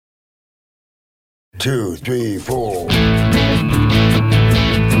2, 3, 4.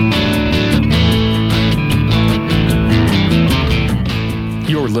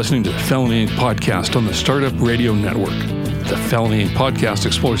 You're listening to the Felony Inc. podcast on the Startup Radio Network. The Felony Inc. podcast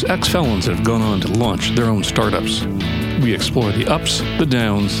explores ex-felons that have gone on to launch their own startups. We explore the ups, the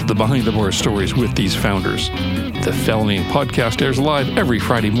downs, the behind-the-bar stories with these founders. The Felony Inc. podcast airs live every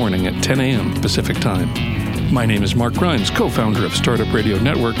Friday morning at 10 a.m. Pacific Time. My name is Mark Grimes, co-founder of Startup Radio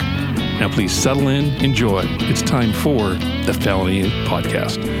Network. Now please settle in, enjoy. It's time for the Felony Inc.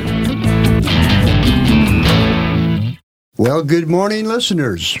 podcast. Well, good morning,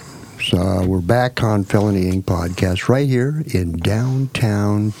 listeners. So we're back on Felony Inc. podcast right here in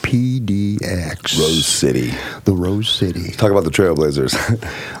downtown PDX. Rose City. The Rose City. Talk about the Trailblazers.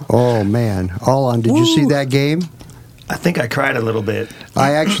 Oh, man. Did you see that game? I think I cried a little bit.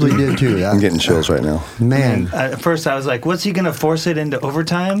 I actually did, too. I'm getting chills right now. Man. At first, I was like, what's he going to force it into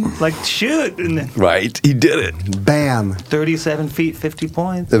overtime? Like, shoot. And then Right. He did it. Bam. 37 feet, 50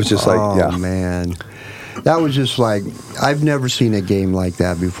 points. It was just like, Oh, man. That was just like, I've never seen a game like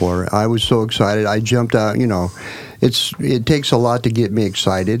that before. I was so excited. I jumped out, it takes a lot to get me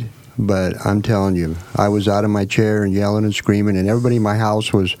excited, but I'm telling you, I was out of my chair and yelling and screaming, and everybody in my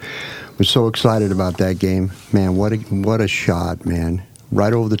house was so excited about that game. Man, what a shot, man.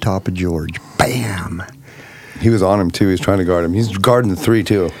 Right over the top of George. Bam! He was on him, too. He was trying to guard him. He's guarding the three,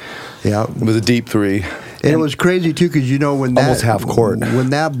 too. Yeah. It was a deep three. And it was crazy, too, because, when that... Almost half court. When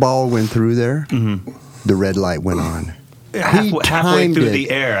that ball went through there... Mm-hmm. The red light went on. Halfway through the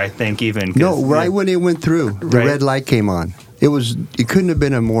air, I think, even. No, right when it went through, the red light came on. It couldn't have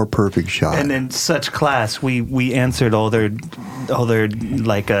been a more perfect shot. And in such class, we answered all their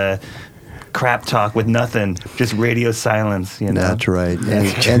like crap talk with nothing, just radio silence. That's right.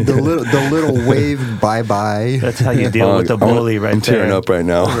 And the little wave bye. That's how you deal with the bully, right there. I'm tearing up right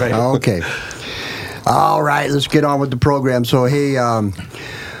now. Right. Okay. All right, let's get on with the program. So, hey.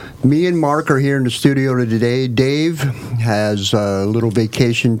 Me and Mark are here in the studio today. Dave has a little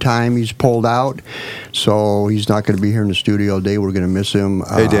vacation time he's pulled out, so he's not going to be here in the studio today. We're going to miss him.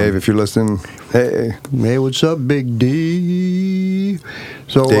 Hey, Dave, if you're listening, hey. Hey, what's up, Big D?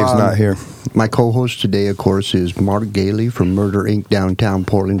 So Dave's not here. My co-host today, of course, is Mark Gailey from Murder Inc. downtown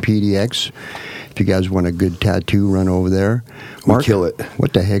Portland, PDX. If you guys want a good tattoo, run over there. Mark, we kill it.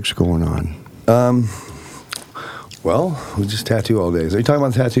 What the heck's going on? Well, we just tattoo all day. So are you talking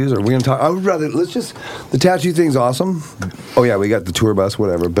about tattoos, or are we going to talk? I would rather, the tattoo thing's awesome. Oh, yeah, we got the tour bus,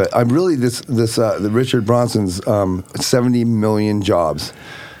 whatever. But I'm really, the Richard Bronson's 70MillionJobs.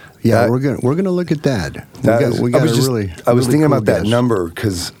 Yeah, we're gonna look at that. I was thinking about that number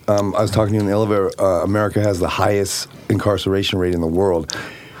because I was talking to you in the elevator. America has the highest incarceration rate in the world.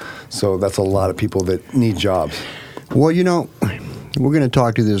 So that's a lot of people that need jobs. Well, we're going to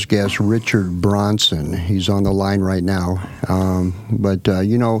talk to this guest, Richard Bronson. He's on the line right now. But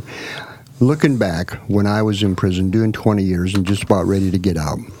looking back, when I was in prison doing 20 years and just about ready to get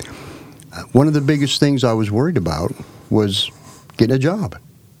out, one of the biggest things I was worried about was getting a job.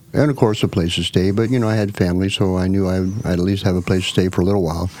 And, of course, a place to stay. But, I had family, so I knew I'd at least have a place to stay for a little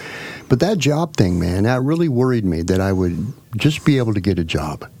while. But that job thing, man, that really worried me, that I would just be able to get a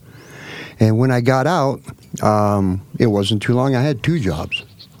job. And when I got out, it wasn't too long. I had 2 jobs.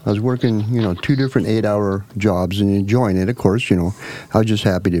 I was working, 2 different 8-hour jobs and enjoying it. Of course, I was just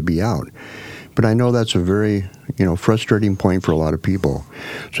happy to be out. But I know that's a very, frustrating point for a lot of people.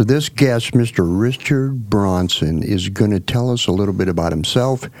 So this guest, Mr. Richard Bronson, is going to tell us a little bit about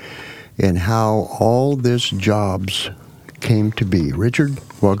himself and how all this jobs came to be. Richard,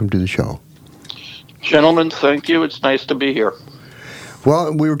 welcome to the show. Gentlemen, thank you. It's nice to be here.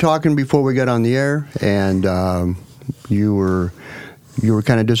 Well, we were talking before we got on the air, and you were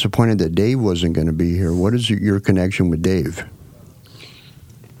kind of disappointed that Dave wasn't going to be here. What is your connection with Dave?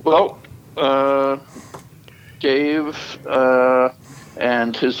 Well, Dave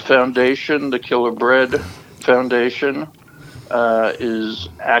and his foundation, the Killer Bread Foundation, is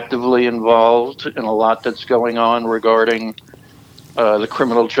actively involved in a lot that's going on regarding the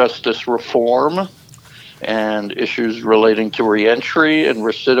criminal justice reform and issues relating to reentry and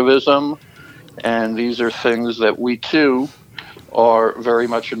recidivism. And these are things that we, too, are very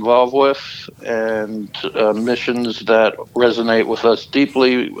much involved with, and missions that resonate with us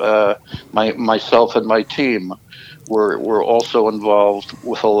deeply. Myself and my team, we're also involved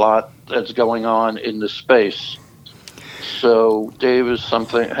with a lot that's going on in the space. So Dave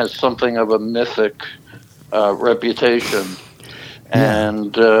has something of a mythic reputation,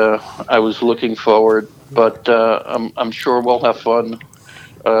 and I was looking forward. But I'm sure we'll have fun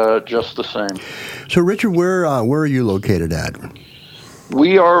just the same. So, Richard, where are you located at?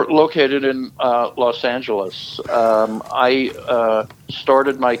 We are located in Los Angeles. I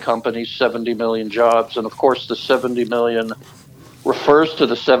started my company, 70 Million Jobs, and of course the 70 million refers to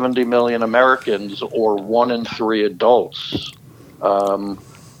the 70 million Americans, or 1 in 3 adults,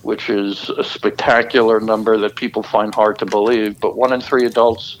 which is a spectacular number that people find hard to believe. But 1 in 3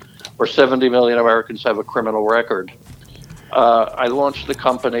 adults, or 70 million Americans, have a criminal record. I launched the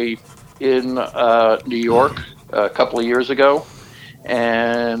company in New York a couple of years ago,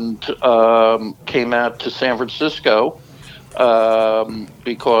 and came out to San Francisco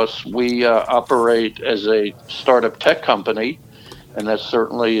because we operate as a startup tech company, and that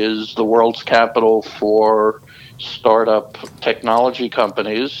certainly is the world's capital for startup technology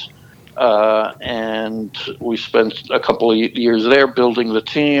companies. And we spent a couple of years there building the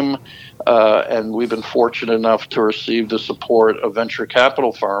team, and we've been fortunate enough to receive the support of venture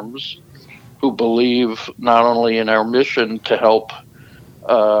capital firms who believe not only in our mission to help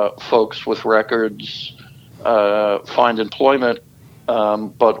folks with records find employment,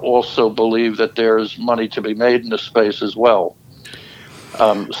 but also believe that there's money to be made in this space as well.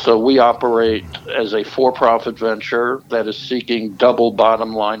 So we operate as a for-profit venture that is seeking double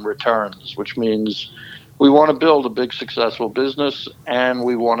bottom line returns, which means we want to build a big successful business and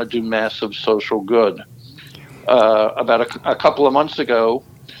we want to do massive social good. About a couple of months ago,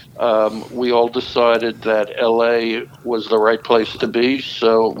 we all decided that LA was the right place to be,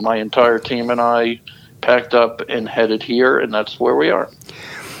 so my entire team and I packed up and headed here, and that's where we are.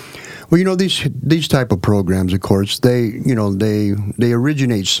 Well, these type of programs, of course, they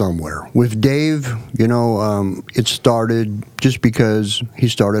originate somewhere. With Dave, it started just because he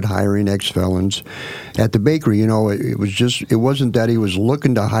started hiring ex-felons at the bakery. It wasn't that he was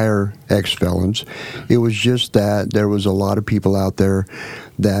looking to hire ex-felons. It was just that there was a lot of people out there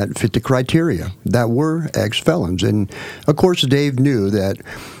that fit the criteria that were ex-felons. And, of course, Dave knew that,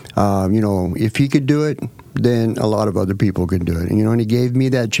 if he could do it, then a lot of other people could do it. And he gave me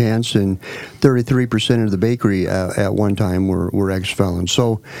that chance, and 33% of the bakery at one time were ex-felons.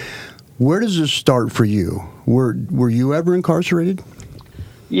 So where does this start for you? Were you ever incarcerated?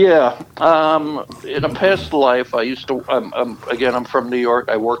 Yeah. In a past life, I used to, I'm from New York.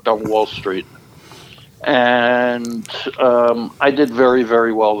 I worked on Wall Street. And I did very,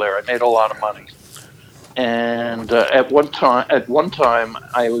 very well there. I made a lot of money. And at one time,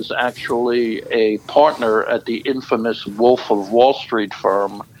 I was actually a partner at the infamous Wolf of Wall Street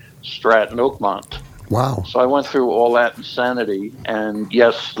firm, Stratton Oakmont. Wow! So I went through all that insanity, and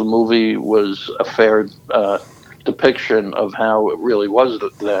yes, the movie was a fair depiction of how it really was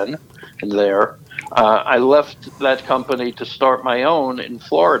then and there. I left that company to start my own in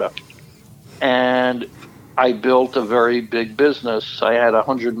Florida, and I built a very big business. I had a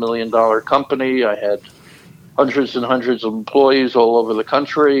 $100 million company. I had hundreds and hundreds of employees all over the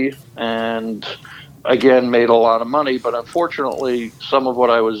country, and again, made a lot of money. But unfortunately, some of what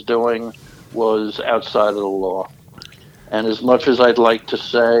I was doing was outside of the law. And as much as I'd like to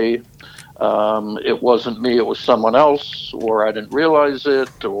say it wasn't me, it was someone else, or I didn't realize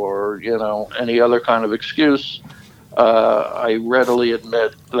it, or, any other kind of excuse, I readily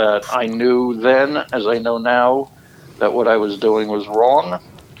admit that I knew then, as I know now, that what I was doing was wrong.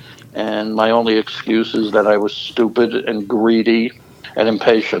 And my only excuse is that I was stupid and greedy and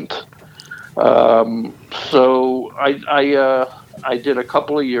impatient. So I did a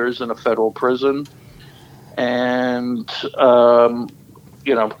couple of years in a federal prison, and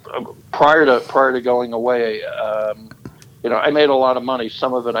prior to going away, I made a lot of money.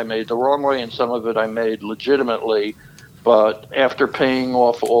 Some of it I made the wrong way, and some of it I made legitimately. But after paying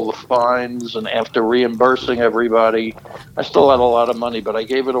off all the fines and after reimbursing everybody, I still had a lot of money, but I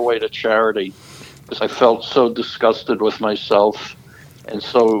gave it away to charity because I felt so disgusted with myself and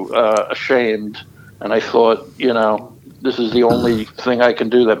so ashamed. And I thought, this is the only thing I can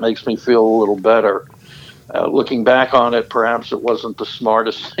do that makes me feel a little better. Looking back on it, perhaps it wasn't the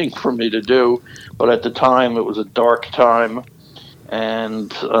smartest thing for me to do, but at the time it was a dark time.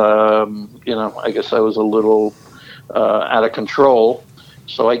 And, I guess I was a little out of control.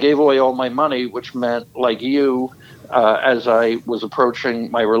 So I gave away all my money, which meant, like you, as I was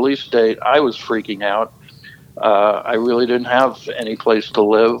approaching my release date, I was freaking out. I really didn't have any place to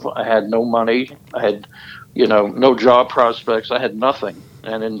live. I had no money. I had, no job prospects. I had nothing.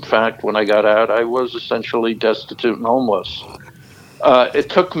 And in fact, when I got out, I was essentially destitute and homeless. It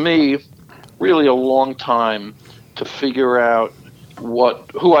took me really a long time to figure out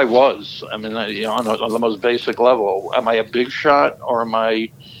who I was. I mean, on the most basic level, am I a big shot or am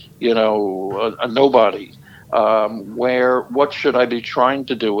I, a nobody? What should I be trying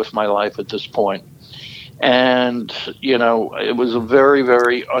to do with my life at this point? And, it was a very,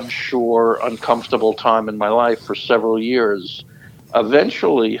 very unsure, uncomfortable time in my life for several years.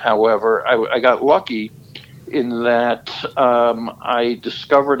 Eventually, however, I got lucky in that I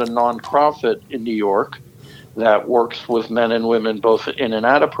discovered a nonprofit in New York that works with men and women both in and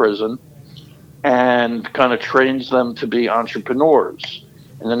out of prison and kind of trains them to be entrepreneurs.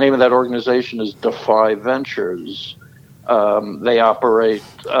 And the name of that organization is Defy Ventures. They operate,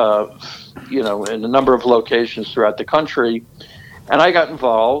 in a number of locations throughout the country. And I got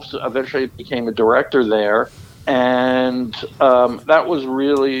involved. Eventually became a director there. And that was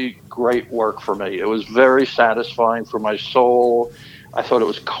really great work for me. It was very satisfying for my soul. I thought it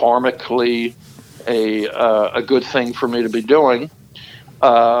was karmically a good thing for me to be doing.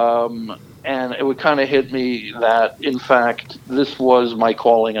 And it would kind of hit me that, in fact, this was my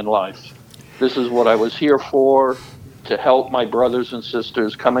calling in life. This is what I was here for, to help my brothers and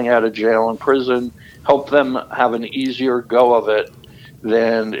sisters coming out of jail and prison, help them have an easier go of it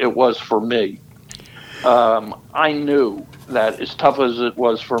than it was for me. I knew that as tough as it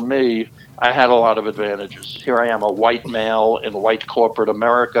was for me, I had a lot of advantages. Here I am, a white male in white corporate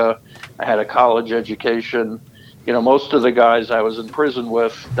America. I had a college education. Most of the guys I was in prison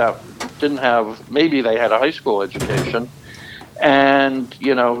with that didn't have, maybe they had a high school education. And,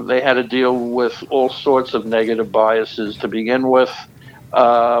 they had to deal with all sorts of negative biases to begin with.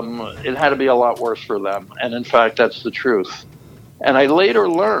 It had to be a lot worse for them. And in fact, that's the truth. And I later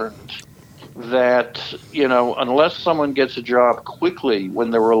learned that, unless someone gets a job quickly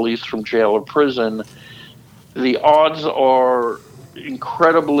when they're released from jail or prison, the odds are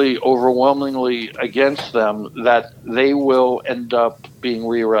incredibly, overwhelmingly against them that they will end up being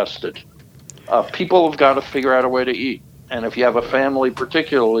rearrested. People have got to figure out a way to eat. And if you have a family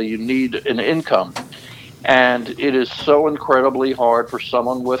particularly, you need an income. And it is so incredibly hard for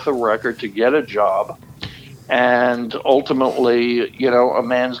someone with a record to get a job. And ultimately, a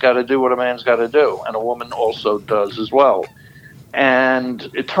man's got to do what a man's got to do. And a woman also does as well. And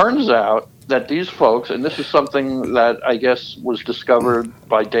it turns out that these folks, and this is something that I guess was discovered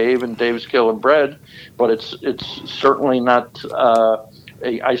by Dave and Dave's Killer Bread, but it's certainly not a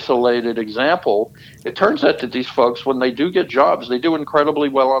isolated example. It turns out that these folks, when they do get jobs, they do incredibly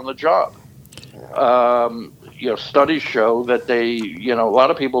well on the job. Studies show that they, a lot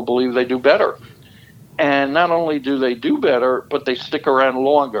of people believe they do better. And not only do they do better, but they stick around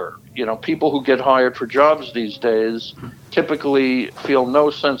longer. People who get hired for jobs these days typically feel no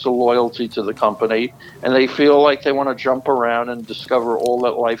sense of loyalty to the company, and they feel like they want to jump around and discover all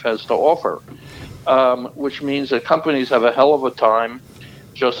that life has to offer, which means that companies have a hell of a time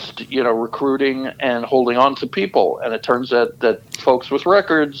just, recruiting and holding on to people. And it turns out that folks with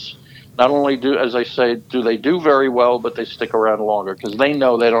records not only do, as I say, do they do very well, but they stick around longer because they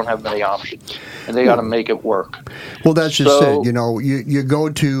know they don't have many options and they got to make it work. Well, that's just it. You go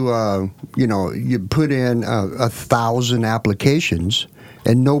to, you put in 1,000 applications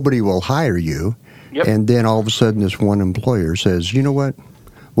and nobody will hire you. Yep. And then all of a sudden this one employer says, you know what,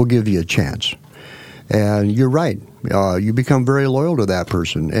 we'll give you a chance. And you're right. You become very loyal to that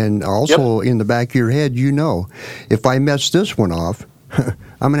person. And also in the back of your head, if I mess this one off, I'm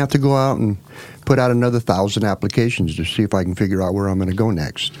going to have to go out and put out another 1,000 applications to see if I can figure out where I'm going to go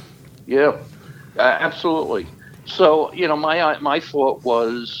next. Yeah, absolutely. So, my thought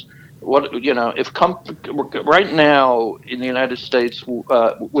was, right now in the United States,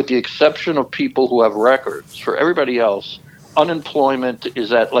 with the exception of people who have records, for everybody else, unemployment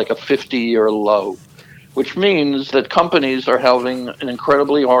is at like a 50-year low, which means that companies are having an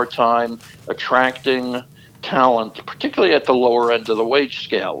incredibly hard time attracting talent, particularly at the lower end of the wage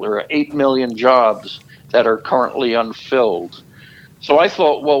scale. There are 8 million jobs that are currently unfilled. So I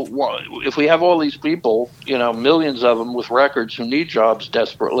thought, well, if we have all these people, millions of them with records who need jobs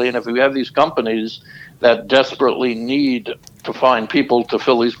desperately, and if we have these companies that desperately need to find people to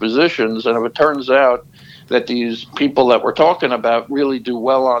fill these positions, and if it turns out that these people that we're talking about really do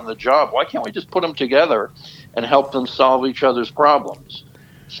well on the job, why can't we just put them together and help them solve each other's problems?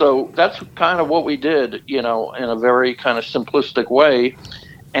 So that's kind of what we did, in a very kind of simplistic way.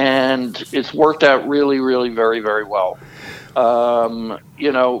 And it's worked out really, really very, very well.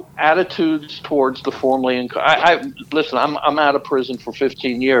 Attitudes towards the formerly listen, I'm out of prison for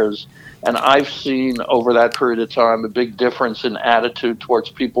 15 years, and I've seen over that period of time a big difference in attitude towards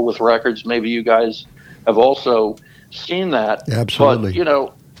people with records. Maybe you guys have also seen that. Absolutely.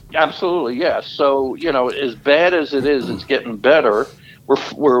 But, absolutely, yeah. So, as bad as it is, it's getting better.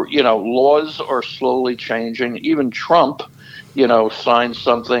 We're laws are slowly changing. Even Trump, signed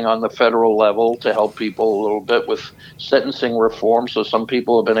something on the federal level to help people a little bit with sentencing reform. So some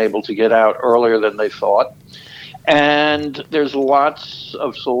people have been able to get out earlier than they thought. And there's lots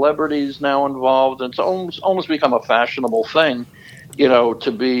of celebrities now involved. And it's almost become a fashionable thing,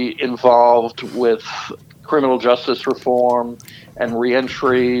 to be involved with criminal justice reform and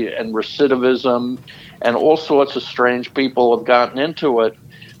reentry and recidivism, and all sorts of strange people have gotten into it.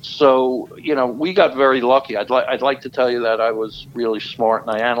 So, we got very lucky. I'd like to tell you that I was really smart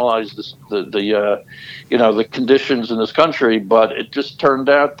and I analyzed the conditions in this country, but it just turned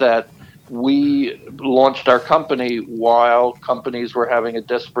out that we launched our company while companies were having a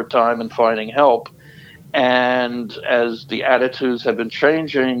desperate time and finding help. And as the attitudes have been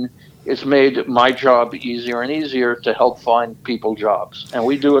changing, it's made my job easier and easier to help find people jobs. And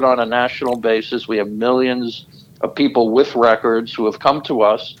we do it on a national basis. We have millions of people with records who have come to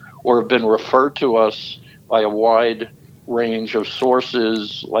us or have been referred to us by a wide range of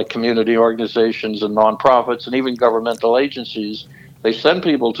sources like community organizations and nonprofits and even governmental agencies. They send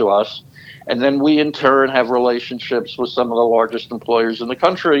people to us, and then we in turn have relationships with some of the largest employers in the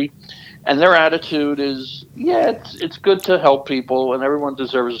country. And their attitude is, it's good to help people and everyone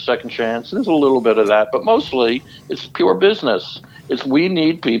deserves a second chance. There's a little bit of that, but mostly it's pure business. It's we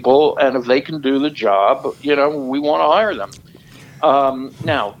need people, and if they can do the job, we want to hire them.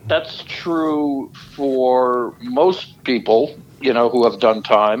 Now, that's true for most people, who have done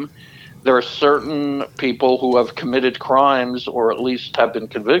time. There are certain people who have committed crimes or at least have been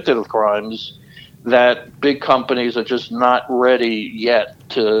convicted of crimes that big companies are just not ready yet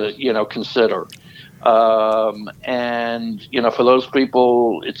to, consider. And, for those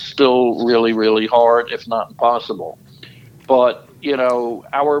people, it's still really, really hard, if not impossible. But,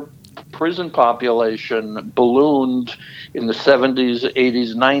 our prison population ballooned in the 70s,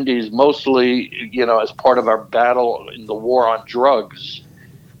 80s, 90s, mostly, as part of our battle in the war on drugs.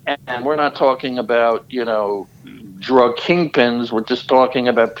 And we're not talking about, drug kingpins. We're just talking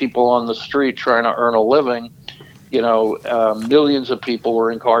about people on the street trying to earn a living. Millions of people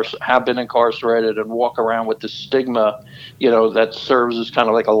have been incarcerated and walk around with this stigma, that serves as kind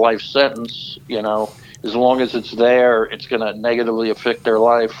of like a life sentence. As long as it's there, it's going to negatively affect their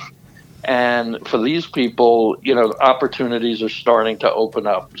life. And for these people, opportunities are starting to open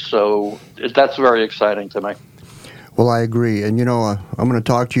up. So that's very exciting to me. Well, I agree. And, I'm going to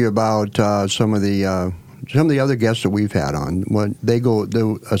talk to you about some of the other guests that we've had on. When they go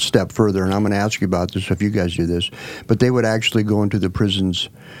a step further, and I'm going to ask you about this if you guys do this, but they would actually go into the prisons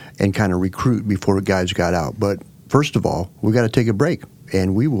and kind of recruit before guys got out. But first of all, we got to take a break,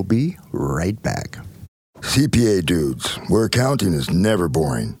 and we will be right back. CPA Dudes, where accounting is never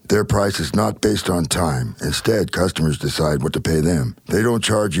boring. Their price is not based on time. Instead, customers decide what to pay them. They don't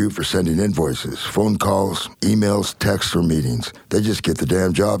charge you for sending invoices, phone calls, emails, texts, or meetings. They just get the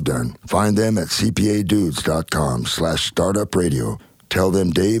damn job done. Find them at cpadudes.com/startupradio. Tell them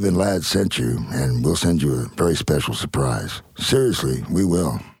Dave and Ladd sent you, and we'll send you a very special surprise. Seriously, we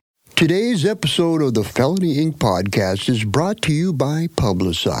will. Today's episode of the Felony Inc. podcast is brought to you by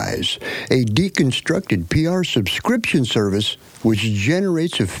Publicize, a deconstructed PR subscription service which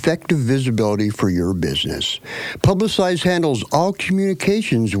generates effective visibility for your business. Publicize handles all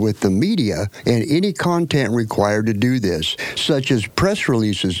communications with the media and any content required to do this, such as press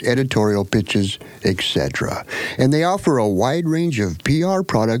releases, editorial pitches, etc. And they offer a wide range of PR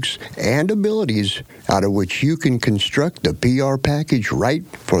products and abilities out of which you can construct the PR package right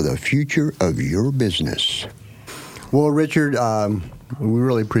for the future of your business. Well, Richard, we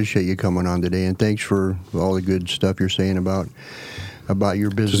really appreciate you coming on today, and thanks for all the good stuff you're saying about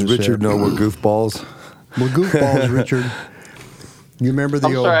your business. Does Richard know we're goofballs? We're goofballs, Richard. You remember the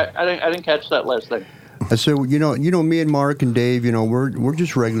I'm sorry, I didn't catch that last thing. I said, me and Mark and Dave, we're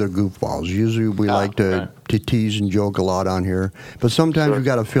just regular goofballs. Usually we like to tease and joke a lot on here, but sometimes we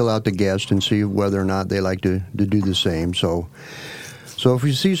got to fill out the guest and see whether or not they like to do the same. So if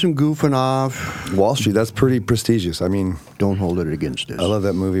you see some goofing off, Wall Street, that's pretty prestigious. I mean, don't hold it against us. I love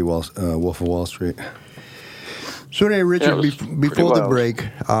that movie, Wolf of Wall Street. So anyway, Richard, before the wild. break,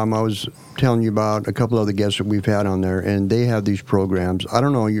 I was telling you about a couple other guests that we've had on there, and they have these programs. I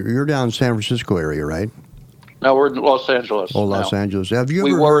don't know, you're down in San Francisco area, right? No, we're in Los Angeles. Oh, Los Angeles. Have you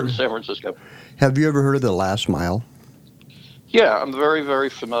We ever were heard, in San Francisco. Have you ever heard of the Last Mile? Yeah, I'm very, very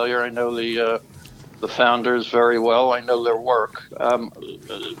familiar. I know the founders very well. I know their work. Our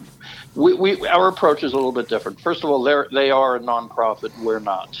approach is a little bit different. First of all, they are a nonprofit. We're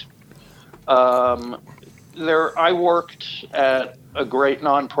not. I worked at a great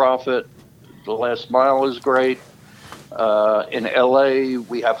nonprofit. The Last Mile is great. In LA,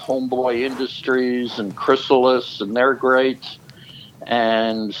 we have Homeboy Industries and Chrysalis, and they're great.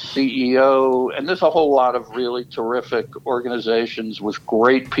 and CEO, and there's a whole lot of really terrific organizations with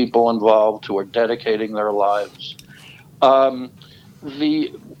great people involved who are dedicating their lives.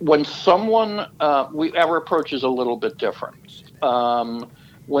 When someone, our approach is a little bit different.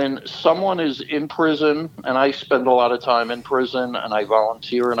 When someone is in prison, and I spend a lot of time in prison, and I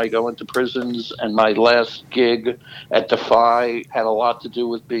volunteer and I go into prisons, and my last gig at Defy had a lot to do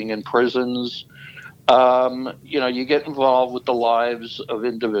with being in prisons. You get involved with the lives of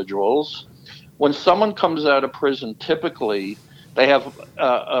individuals. When someone comes out of prison, typically they have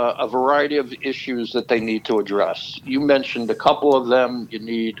a variety of issues that they need to address. You mentioned a couple of them. You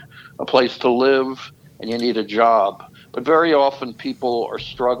need a place to live and you need a job. But very often people are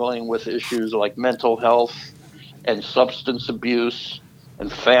struggling with issues like mental health and substance abuse and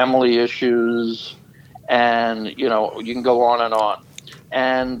family issues. And, you can go on and on.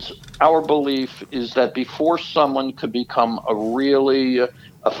 And our belief is that before someone could become a really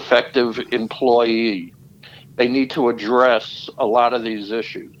effective employee, they need to address a lot of these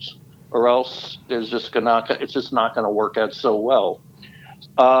issues, or else it's just not going to work out so well.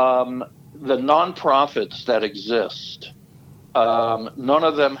 The nonprofits that exist, none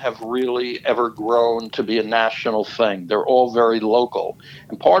of them have really ever grown to be a national thing. They're all very local.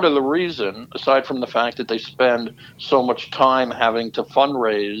 And part of the reason, aside from the fact that they spend so much time having to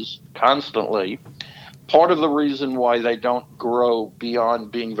fundraise constantly, part of the reason why they don't grow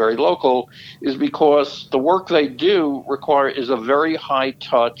beyond being very local is because the work they do is a very high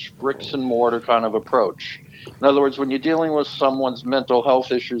touch, bricks and mortar kind of approach. In other words, when you're dealing with someone's mental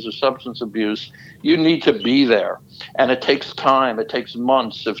health issues or substance abuse, you need to be there. And it takes time. It takes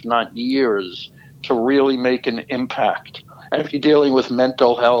months, if not years, to really make an impact. And if you're dealing with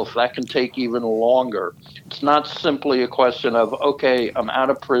mental health, that can take even longer. It's not simply a question of, okay, I'm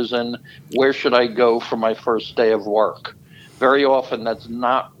out of prison. Where should I go for my first day of work? Very often, that's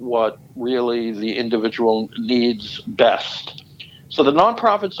not what really the individual needs best. So the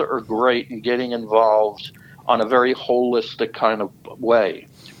nonprofits are great in getting involved on a very holistic kind of way.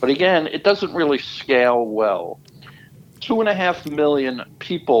 But again, it doesn't really scale well. 2.5 million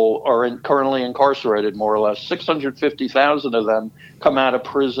people are currently incarcerated, more or less. 650,000 of them come out of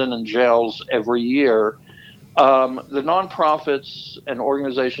prison and jails every year. The nonprofits and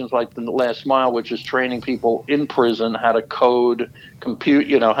organizations like the Last Mile, which is training people in prison how to code,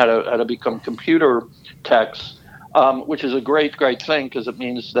 compute, how to become computer techs, which is a great thing because it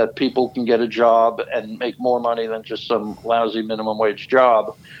means that people can get a job and make more money than just some lousy minimum wage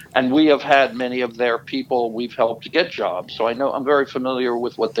job. And we have had many of their people we've helped get jobs. So I'm very familiar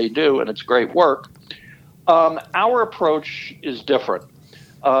with what they do, and it's great work. Our approach is different.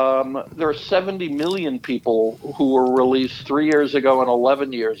 There are 70 million people who were released 3 years ago and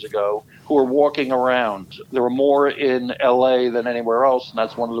 11 years ago who are walking around. There are more in LA than anywhere else, and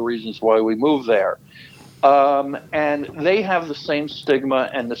that's one of the reasons why we moved there. And they have the same stigma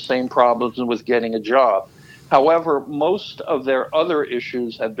and the same problems with getting a job. However, most of their other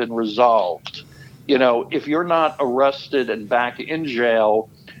issues have been resolved. If you're not arrested and back in jail,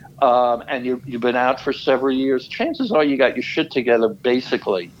 and you've been out for several years, chances are you got your shit together,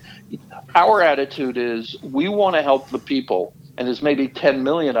 basically. Our attitude is we want to help the people, and there's maybe 10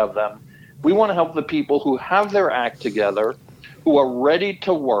 million of them. We want to help the people who have their act together, who are ready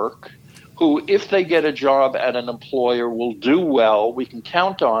to work, who, if they get a job at an employer, will do well. We can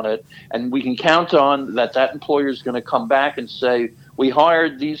count on it, and we can count on that employer is going to come back and say, we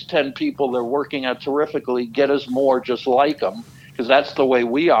hired these 10 people, they're working out terrifically, get us more just like them, because that's the way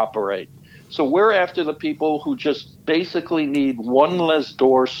we operate. So we're after the people who just basically need one less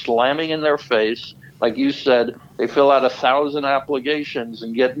door slamming in their face. Like you said, they fill out 1,000 applications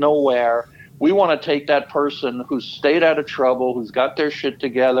and get nowhere. We want to take that person who's stayed out of trouble, who's got their shit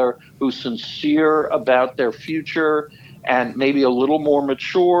together, who's sincere about their future, and maybe a little more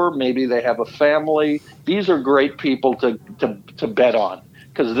mature. Maybe they have a family. These are great people to bet on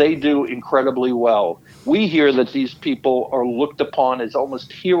because they do incredibly well. We hear that these people are looked upon as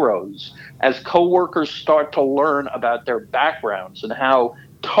almost heroes as coworkers start to learn about their backgrounds and how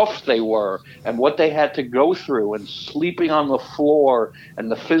tough they were and what they had to go through and sleeping on the floor and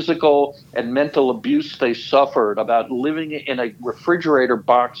the physical and mental abuse they suffered, about living in a refrigerator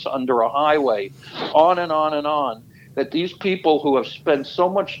box under a highway, on and on and on, that these people who have spent so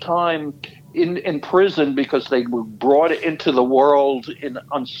much time in prison because they were brought into the world in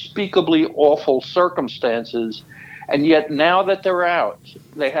unspeakably awful circumstances, and yet now that they're out,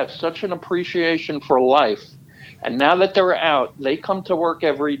 they have such an appreciation for life. And now that they're out, they come to work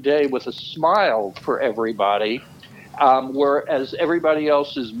every day with a smile for everybody. whereas everybody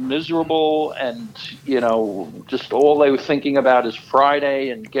else is miserable and, just all they were thinking about is Friday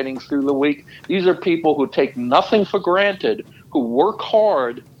and getting through the week. These are people who take nothing for granted, who work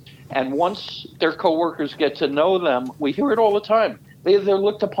hard, and once their coworkers get to know them, we hear it all the time. They're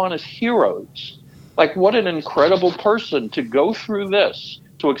looked upon as heroes. Like, what an incredible person to go through this,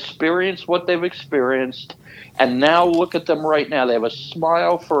 to experience what they've experienced, and now look at them right now. They have a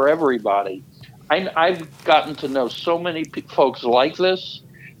smile for everybody. I've gotten to know so many folks like this,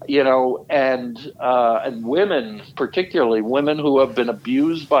 and women, particularly women who have been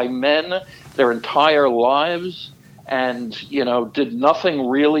abused by men their entire lives, and did nothing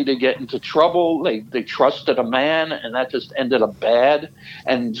really to get into trouble. They trusted a man, and that just ended up bad.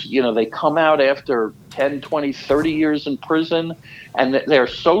 And they come out after 10, 20, 30 years in prison, and they're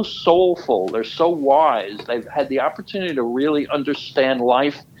so soulful, they're so wise, they've had the opportunity to really understand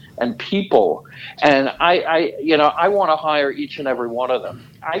life and people. And I want to hire each and every one of them.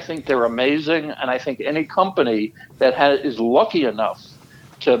 I think they're amazing, and I think any company that is lucky enough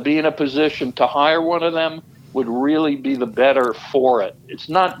to be in a position to hire one of them would really be the better for it.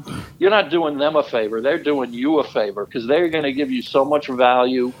 You're not doing them a favor, they're doing you a favor, because they're going to give you so much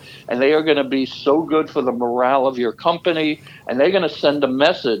value, and they are going to be so good for the morale of your company, and they're going to send a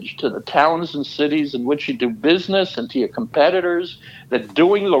message to the towns and cities in which you do business and to your competitors that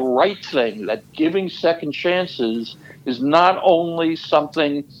doing the right thing, that giving second chances is not only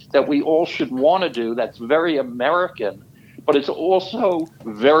something that we all should want to do, that's very American, but it's also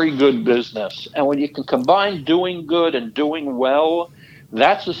very good business. And when you can combine doing good and doing well,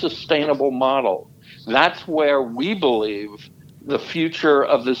 that's a sustainable model. That's where we believe the future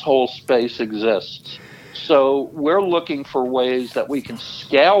of this whole space exists. So we're looking for ways that we can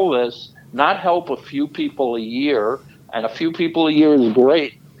scale this, not help a few people a year, and a few people a year is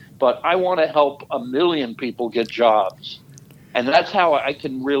great, but I want to help 1 million people get jobs. And that's how I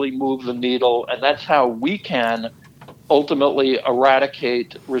can really move the needle, and that's how we can ultimately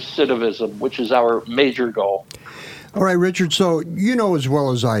eradicate recidivism, which is our major goal. All right, Richard, so you know as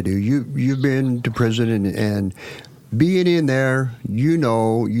well as I do, you've been to prison and being in there, you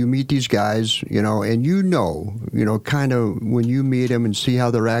meet these guys, and kind of when you meet them and see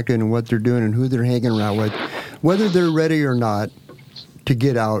how they're acting and what they're doing and who they're hanging around with, whether they're ready or not to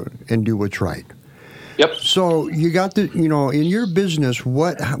get out and do what's right. Yep. So you got in your business,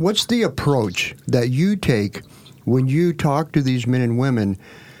 what's the approach that you take when you talk to these men and women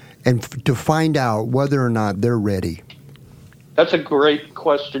and to find out whether or not they're ready? That's a great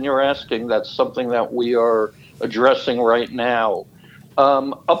question you're asking. That's something that we are addressing right now.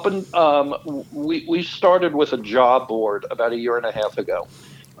 We started with a job board about 1.5 years ago.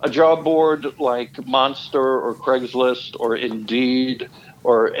 A job board like Monster or Craigslist or Indeed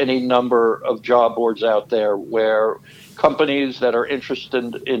or any number of job boards out there where companies that are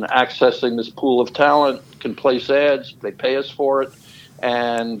interested in accessing this pool of talent can place ads, they pay us for it,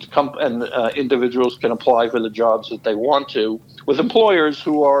 and individuals can apply for the jobs that they want to with employers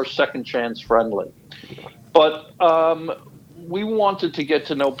who are second chance friendly. But we wanted to get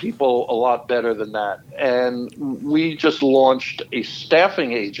to know people a lot better than that. And we just launched a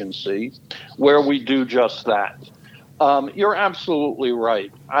staffing agency where we do just that. You're absolutely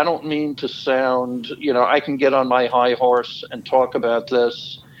right. I don't mean to sound, I can get on my high horse and talk about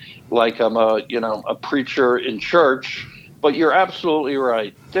this like I'm a preacher in church, but you're absolutely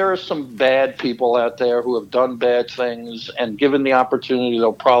right. There are some bad people out there who have done bad things, and given the opportunity,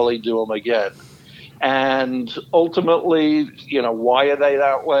 they'll probably do them again. And ultimately, why are they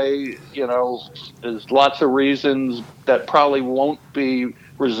that way? There's lots of reasons that probably won't be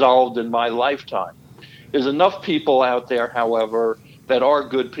resolved in my lifetime. There's enough people out there, however, that are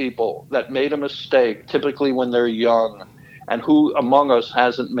good people, that made a mistake, typically when they're young, and who among us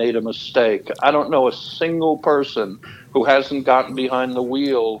hasn't made a mistake? I don't know a single person who hasn't gotten behind the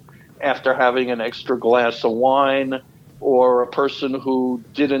wheel after having an extra glass of wine, or a person who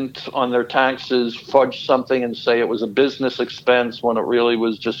didn't, on their taxes, fudge something and say it was a business expense when it really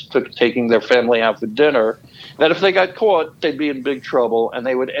was just taking their family out for dinner, that if they got caught, they'd be in big trouble, and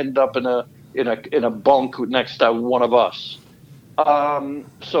they would end up in a bunk next to one of us.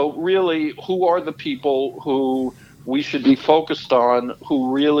 So really, who are the people who we should be focused on,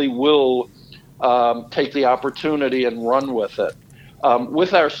 who really will take the opportunity and run with it?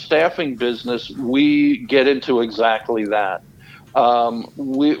 With our staffing business, we get into exactly that.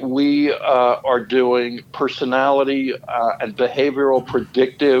 We are doing personality and behavioral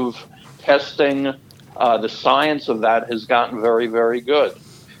predictive testing. The science of that has gotten very, very good.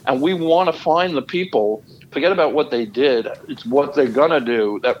 And we want to find the people, forget about what they did, it's what they're going to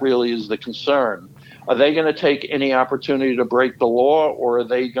do that really is the concern. Are they going to take any opportunity to break the law, or are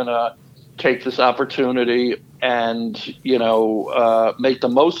they going to take this opportunity and, make the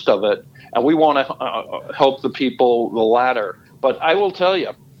most of it? And we want to help the people, the latter. But I will tell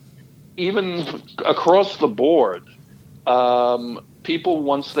you, even across the board, people,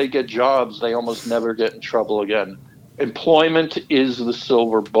 once they get jobs, they almost never get in trouble again. Employment is the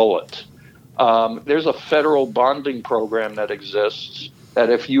silver bullet. There's a federal bonding program that exists that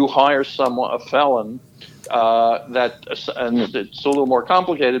if you hire a felon, and it's a little more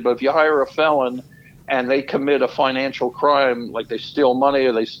complicated, but if you hire a felon and they commit a financial crime, like they steal money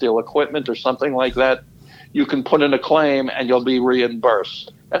or they steal equipment or something like that, you can put in a claim and you'll be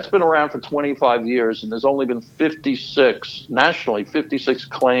reimbursed. That's been around for 25 years, and there's only been 56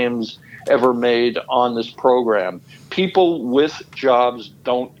 claims ever made on this program. People with jobs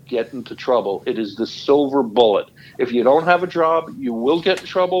don't get into trouble. It is the silver bullet. If you don't have a job, you will get in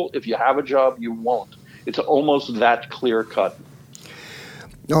trouble. If you have a job, you won't. It's almost that clear cut.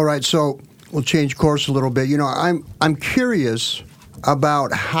 All right, so we'll change course a little bit. I'm curious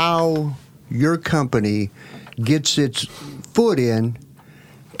about how your company gets its foot in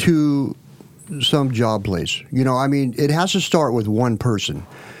to some job place. It has to start with one person.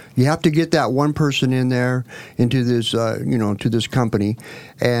 You have to get that one person in there into this, to this company,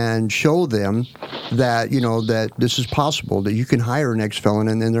 and show them that that this is possible, that you can hire an ex-felon,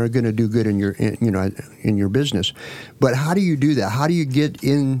 and then they're going to do good in your business. But how do you do that? How do you get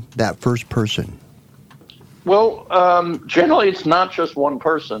in that first person? Well, generally, it's not just one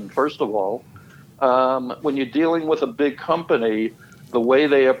person. First of all, when you're dealing with a big company, the way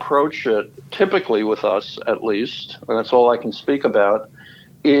they approach it, typically with us at least, and that's all I can speak about,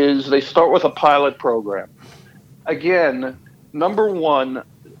 is they start with a pilot program. Again, number one,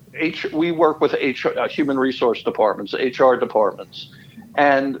 we work with human resource departments, HR departments,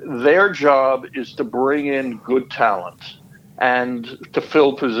 and their job is to bring in good talent and to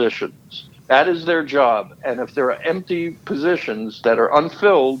fill positions. That is their job. And if there are empty positions that are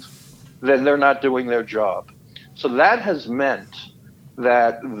unfilled, then they're not doing their job. So that has meant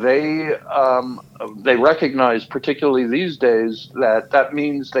that they recognize, particularly these days, that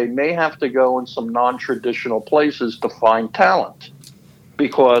means they may have to go in some non-traditional places to find talent,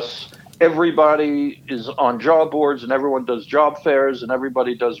 because everybody is on job boards and everyone does job fairs and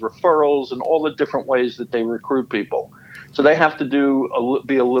everybody does referrals and all the different ways that they recruit people. So they have to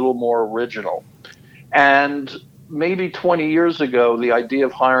be a little more original. And maybe 20 years ago, the idea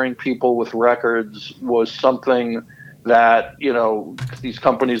of hiring people with records was something that, these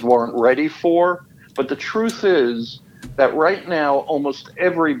companies weren't ready for. But the truth is that right now, almost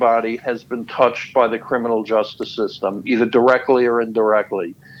everybody has been touched by the criminal justice system, either directly or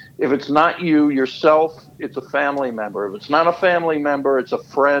indirectly. If it's not you yourself, it's a family member. If it's not a family member, it's a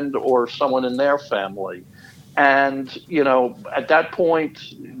friend or someone in their family. And, at that point,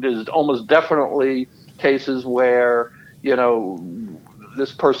 there's almost definitely cases where,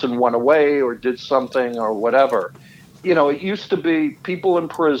 this person went away or did something or whatever. It used to be people in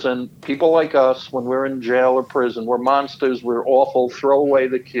prison, people like us, when we're in jail or prison, we're monsters, we're awful, throw away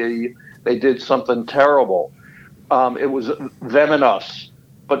the key, they did something terrible. It was them and us.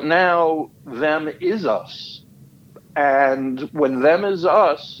 But now them is us. And when them is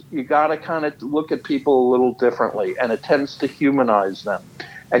us, you got to kind of look at people a little differently, and it tends to humanize them.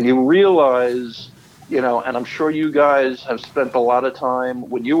 And you realize, and I'm sure you guys have spent a lot of time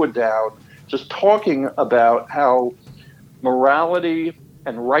when you were down just talking about how morality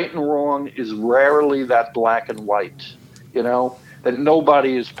and right and wrong is rarely that black and white, that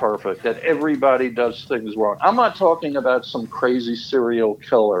nobody is perfect, that everybody does things wrong. I'm not talking about some crazy serial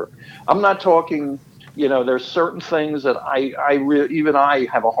killer. I'm not talking, there's certain things that even I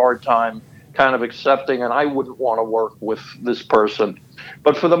have a hard time kind of accepting, and I wouldn't want to work with this person.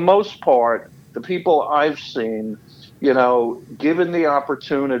 But for the most part, the people I've seen, given the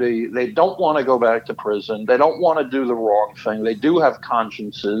opportunity, they don't want to go back to prison. They don't want to do the wrong thing. They do have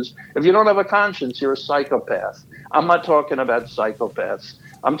consciences. If you don't have a conscience, you're a psychopath. I'm not talking about psychopaths.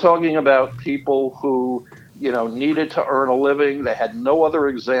 I'm talking about people who, needed to earn a living. They had no other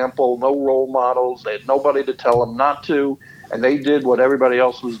example, no role models. They had nobody to tell them not to. And they did what everybody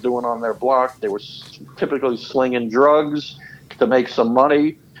else was doing on their block. They were typically slinging drugs to make some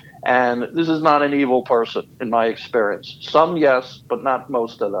money. And this is not an evil person, in my experience. Some, yes, but not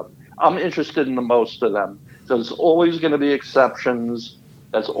most of them. I'm interested in the most of them. There's always going to be exceptions.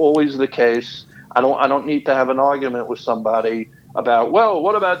 That's always the case. I don't need to have an argument with somebody about, well,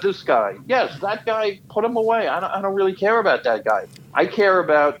 what about this guy? Yes, that guy, put him away. I don't really care about that guy. I care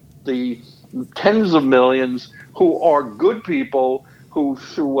about the tens of millions who are good people who,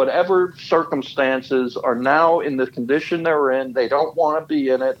 through whatever circumstances, are now in the condition they're in. They don't want to be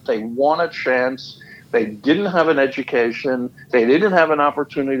in it. They want a chance. They didn't have an education. They didn't have an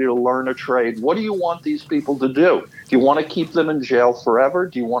opportunity to learn a trade. What do you want these people to do? Do you want to keep them in jail forever?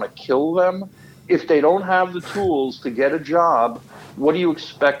 Do you want to kill them? If they don't have the tools to get a job, what do you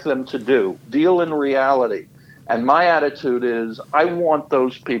expect them to do? Deal in reality. And my attitude is, I want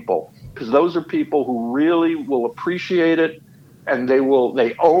those people, because those are people who really will appreciate it, and they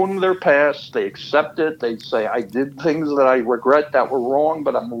own their past, they accept it, they say, I did things that I regret that were wrong,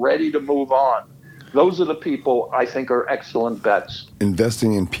 but I'm ready to move on. Those are the people I think are excellent bets.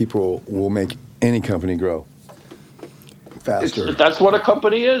 Investing in people will make any company grow faster. That's what a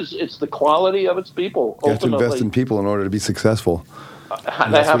company is. It's the quality of its people. You have to invest in people in order to be successful.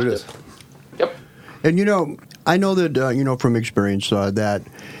 They have to. Yep. And I know that from experience that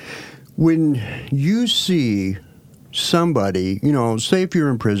when you see somebody, say if you're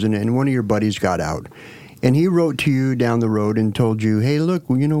in prison and one of your buddies got out, and he wrote to you down the road and told you, hey, look,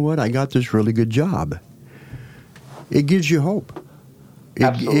 well, you know what? I got this really good job. It gives you hope.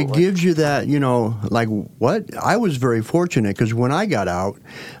 It gives you that, like, what? I was very fortunate because when I got out,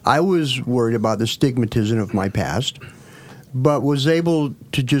 I was worried about the stigmatism of my past, but was able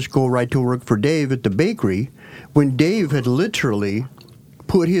to just go right to work for Dave at the bakery when Dave had literally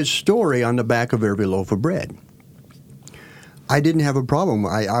put his story on the back of every loaf of bread. I didn't have a problem.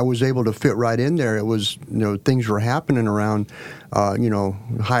 I was able to fit right in there. It was, things were happening around,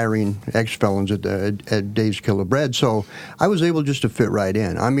 hiring ex-felons at Dave's Killer Bread. So I was able just to fit right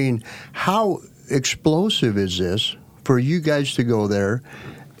in. I mean, how explosive is this for you guys to go there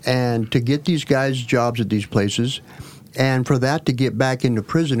and to get these guys jobs at these places, and for that to get back into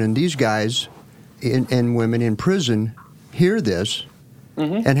prison, and these guys and women in prison hear this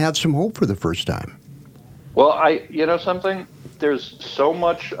and have some hope for the first time? Well, something? There's so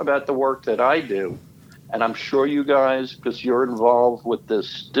much about the work that I do, and I'm sure you guys, because you're involved with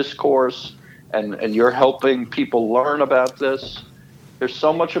this discourse and you're helping people learn about this, there's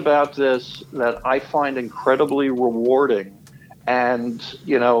so much about this that I find incredibly rewarding. And,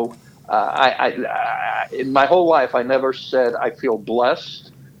 I in my whole life, I never said I feel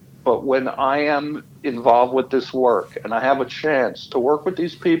blessed, but when I am involved with this work and I have a chance to work with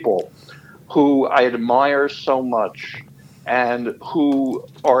these people who I admire so much, and who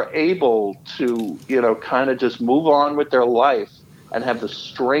are able to, kind of just move on with their life and have the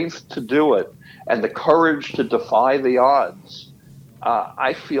strength to do it and the courage to defy the odds,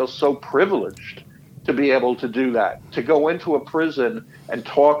 I feel so privileged to be able to do that, to go into a prison and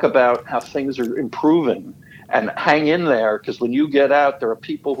talk about how things are improving and hang in there, because when you get out, there are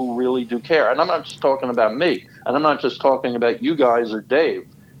people who really do care. And I'm not just talking about me, and I'm not just talking about you guys or Dave.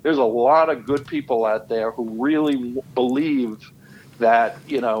 There's a lot of good people out there who really believe that,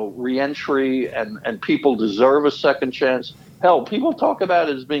 reentry and people deserve a second chance. Hell, people talk about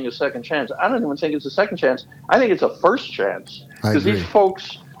it as being a second chance. I don't even think it's a second chance. I think it's a first chance. Because these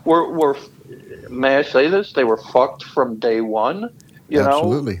folks were, may I say this? They were fucked from day one.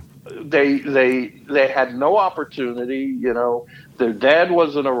 Absolutely. They had no opportunity. Their dad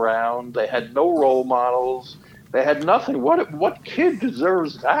wasn't around. They had no role models. They had nothing. What kid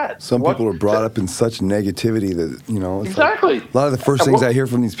deserves that? Some people are brought up in such negativity that, it's exactly. Like, a lot of the first things I hear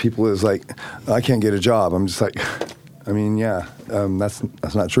from these people is like, I can't get a job. I'm just like,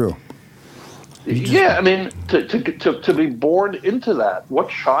 that's not true. Yeah, I mean, to be born into that, what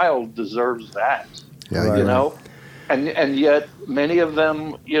child deserves that? Yeah, and yet many of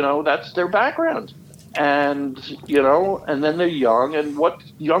them, that's their background. And, and then they're young, and what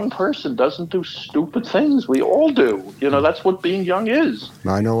young person doesn't do stupid things? We all do. That's what being young is.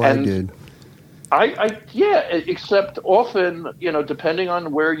 I know I did. Except often, depending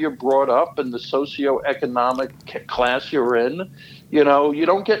on where you're brought up and the socioeconomic class you're in, you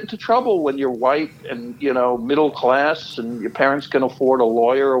don't get into trouble when you're white and, middle class and your parents can afford a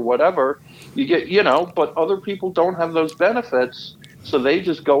lawyer or whatever. You get, but other people don't have those benefits, so they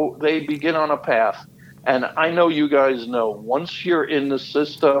begin on a path. And I know you guys know, once you're in the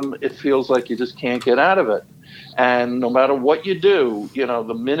system, it feels like you just can't get out of it. And no matter what you do,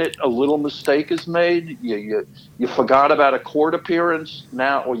 the minute a little mistake is made, you forgot about a court appearance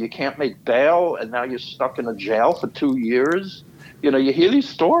now, or you can't make bail, and now you're stuck in a jail for 2 years. You hear these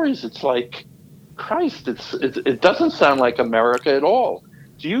stories. It's like, Christ, it doesn't sound like America at all.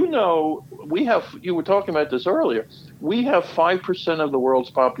 Do you know, you were talking about this earlier, we have 5% of the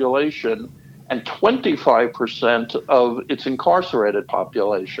world's population and 25% of its incarcerated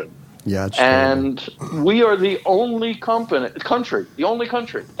population. Yeah, it's and we are the only country,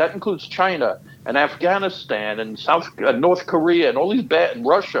 that includes China and Afghanistan and North Korea and and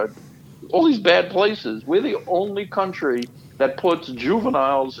Russia, all these bad places. We're the only country that puts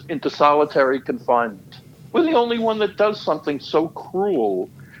juveniles into solitary confinement. We're the only one that does something so cruel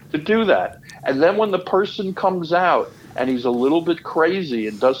to do that. And then when the person comes out and he's a little bit crazy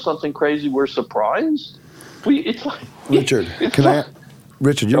and does something crazy, we're surprised. Richard,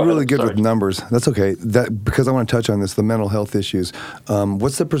 Richard, you're really good with numbers. That's okay. Because I want to touch on this, the mental health issues.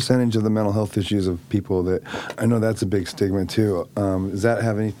 What's the percentage of the mental health issues of people that, I know that's a big stigma too. Does that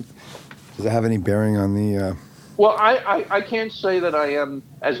have any bearing on the... Well, I can't say that I am,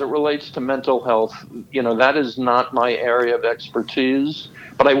 as it relates to mental health, that is not my area of expertise.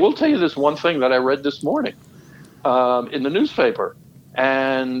 But I will tell you this one thing that I read this morning in the newspaper,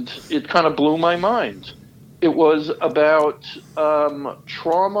 and it kind of blew my mind. It was about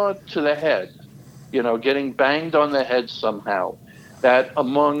trauma to the head, getting banged on the head somehow. That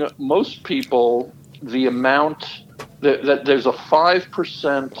among most people, the amount that there's a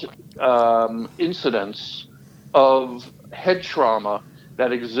 5% incidence of head trauma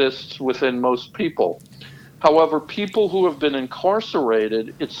that exists within most people. However, people who have been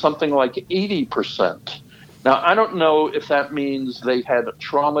incarcerated, it's something like 80%. Now, I don't know if that means they had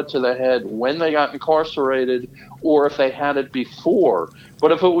trauma to the head when they got incarcerated or if they had it before.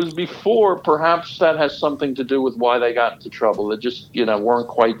 But if it was before, perhaps that has something to do with why they got into trouble. They just, weren't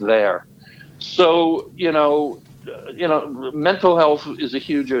quite there. So, mental health is a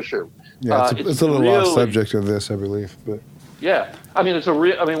huge issue. Yeah, it's a little off subject of this, I believe. But yeah, I mean,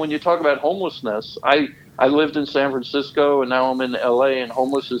 when you talk about homelessness, I lived in San Francisco and now I'm in LA, and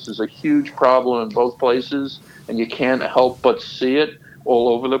homelessness is a huge problem in both places, and you can't help but see it all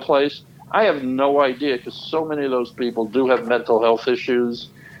over the place. I have no idea, because so many of those people do have mental health issues.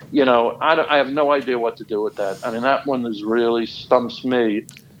 I have no idea what to do with that. I mean, that one really stumps me.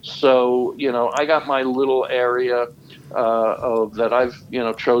 So, I got my little area that I've,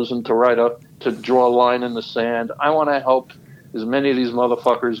 chosen to draw a line in the sand. I want to help as many of these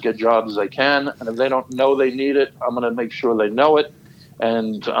motherfuckers get jobs as they can. And if they don't know they need it, I'm going to make sure they know it.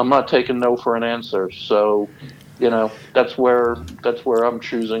 And I'm not taking no for an answer. So, that's where I'm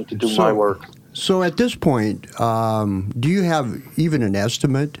choosing to do my work. So at this point, do you have even an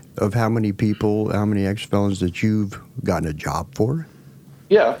estimate of how many ex-felons that you've gotten a job for?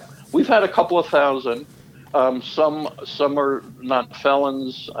 Yeah, we've had a couple of thousand. Some are not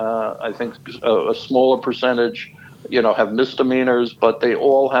felons. I think a smaller percentage, have misdemeanors, but they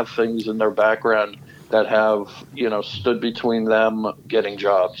all have things in their background that have, stood between them getting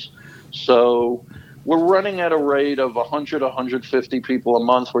jobs. So we're running at a rate of 100, 150 people a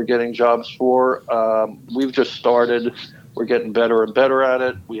month we're getting jobs for. We've just started. We're getting better and better at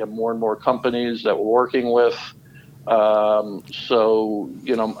it. We have more and more companies that we're working with. So,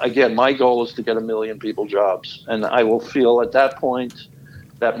 again, my goal is to get 1 million people jobs. And I will feel at that point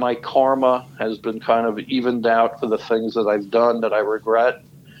that my karma has been kind of evened out for the things that I've done that I regret.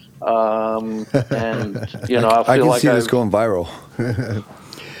 And, I'll feel I can like see this going viral.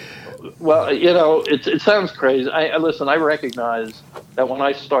 Well, it sounds crazy. Listen, I recognize that when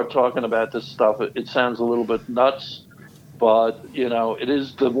I start talking about this stuff, it sounds a little bit nuts, but, it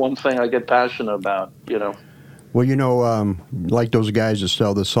is the one thing I get passionate about, Well, like those guys that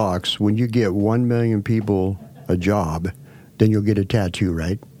sell the socks, when you get 1 million people a job, then you'll get a tattoo,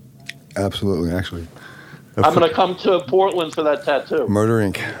 right? Absolutely, actually. I'm going to come to Portland for that tattoo. Murder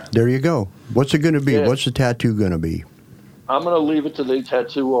Inc. There you go. What's it going to be? Yeah. What's the tattoo going to be? I'm going to leave it to the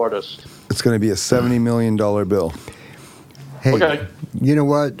tattoo artist. It's going to be a $70 million bill. Hey, Okay. You know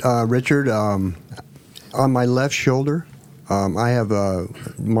what, Richard? On my left shoulder, I have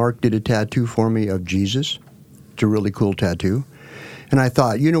Mark did a tattoo for me of Jesus. It's a really cool tattoo. And I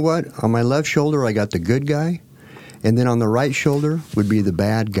thought, you know what? On my left shoulder, I got the good guy. And then on the right shoulder would be the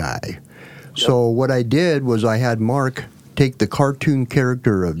bad guy. Yep. So what I did was I had Mark take the cartoon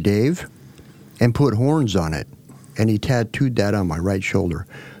character of Dave and put horns on it. And he tattooed that on my right shoulder.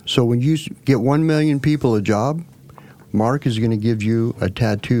 So when you get 1 million people a job, Mark is going to give you a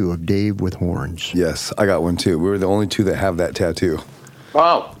tattoo of Dave with horns. Yes, I got one too. We were the only two that have that tattoo.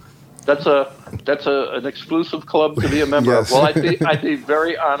 Wow. That's an exclusive club to be a member Yes. of. Well, I'd be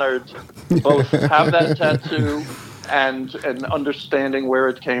very honored to both have that tattoo and understanding where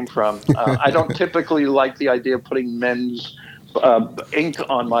it came from. I don't typically like the idea of putting men's ink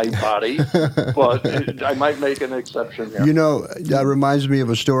on my body, but I might make an exception here. That reminds me of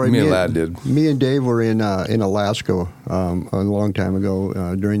a story. Me and Lad did. Me and Dave were in Alaska a long time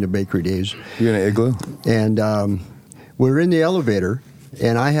ago during the bakery days. You in an igloo? And we were in the elevator,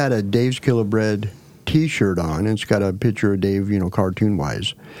 and I had a Dave's Killer Bread T-shirt on, and it's got a picture of Dave,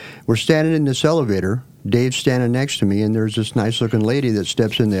 cartoon-wise. We're standing in this elevator. Dave's standing next to me, and there's this nice-looking lady that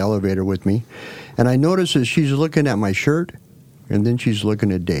steps in the elevator with me. And I notice that she's looking at my shirt, and then she's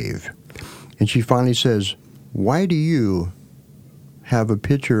looking at Dave. And she finally says, "Why do you have a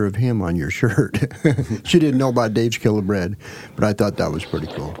picture of him on your shirt?" She didn't know about Dave's Killer Bread, but I thought that was pretty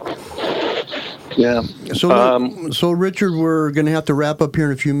cool. Yeah. So Richard, we're going to have to wrap up here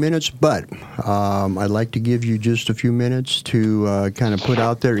in a few minutes, but I'd like to give you just a few minutes to kind of put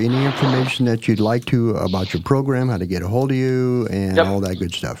out there any information that you'd like to about your program, how to get a hold of you, and all that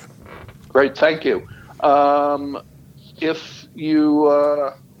good stuff. Great, thank you. If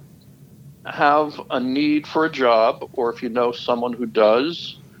you have a need for a job, or if you know someone who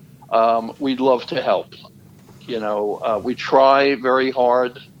does, we'd love to help. We try very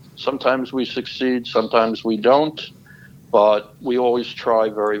hard. Sometimes we succeed, sometimes we don't, but we always try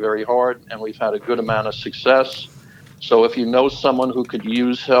very, very hard, and we've had a good amount of success. So if you know someone who could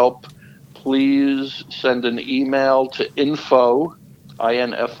use help, please send an email to info,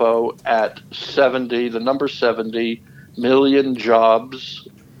 I-N-F-O, at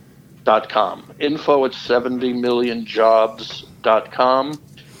 70MillionJobs.com. Info at 70MillionJobs.com,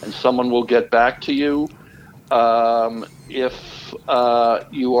 and someone will get back to you. If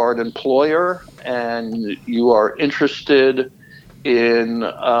you are an employer and you are interested in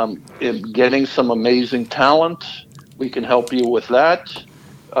getting some amazing talent, we can help you with that.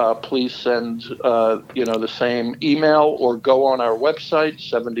 Please send the same email or go on our website,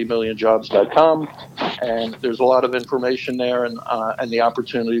 70MillionJobs.com, and there's a lot of information there and the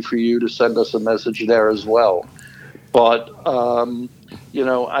opportunity for you to send us a message there as well. But I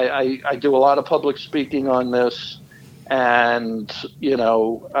do a lot of public speaking on this, and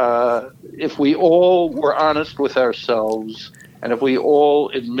if we all were honest with ourselves, and if we all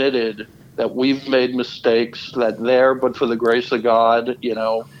admitted that we've made mistakes, that but for the grace of God,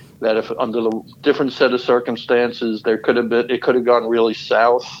 that if under the different set of circumstances it could have gone really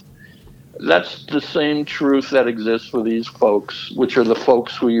south. That's the same truth that exists for these folks, which are the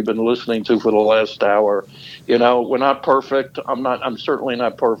folks who you've been listening to for the last hour. We're not perfect. I'm certainly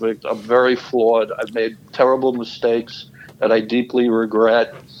not perfect. I'm very flawed. I've made terrible mistakes that I deeply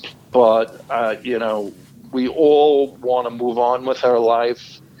regret. But, we all want to move on with our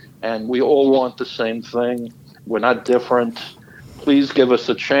life, and we all want the same thing. We're not different. Please give us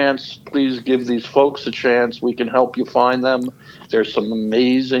a chance. Please give these folks a chance. We can help you find them. There's some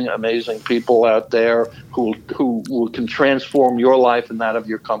amazing, amazing people out there who can transform your life and that of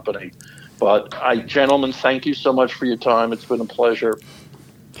your company. But gentlemen, thank you so much for your time. It's been a pleasure.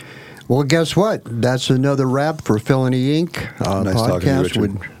 Well, guess what? That's another wrap for Felony Inc. Nice podcast. Talking to you, Richard.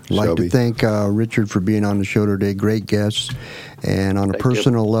 Would like to thank Richard for being on the show today. Great guests. And on a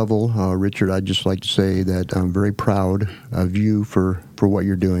personal level, Richard, I'd just like to say that I'm very proud of you for what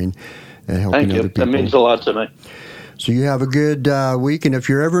you're doing and helping other people. That means a lot to me. So you have a good week. And if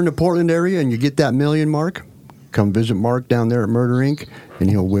you're ever in the Portland area and you get that million mark, come visit Mark down there at Murder Inc., and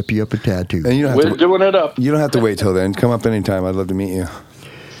he'll whip you up a tattoo. And we're doing it up. You don't have to wait till then. Come up anytime. I'd love to meet you.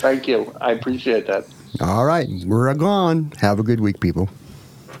 Thank you. I appreciate that. All right. We're gone. Have a good week, people.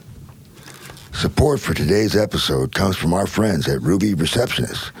 Support for today's episode comes from our friends at Ruby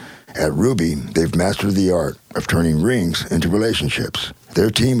Receptionists. At Ruby, they've mastered the art of turning rings into relationships. Their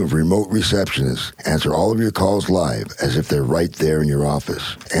team of remote receptionists answer all of your calls live as if they're right there in your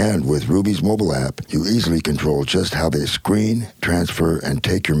office. And with Ruby's mobile app, you easily control just how they screen, transfer, and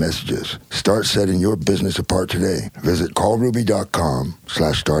take your messages. Start setting your business apart today. Visit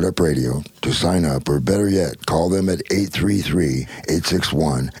callruby.com/startupradio to sign up, or better yet, call them at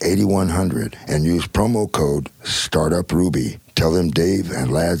 833-861-8100 and use promo code StartupRuby. Tell them Dave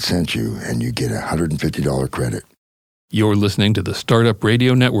and Lad sent you, and you get a $150 credit. You're listening to the Startup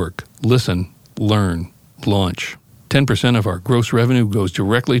Radio Network. Listen, learn, launch. 10% of our gross revenue goes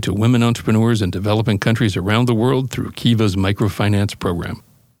directly to women entrepreneurs in developing countries around the world through Kiva's microfinance program.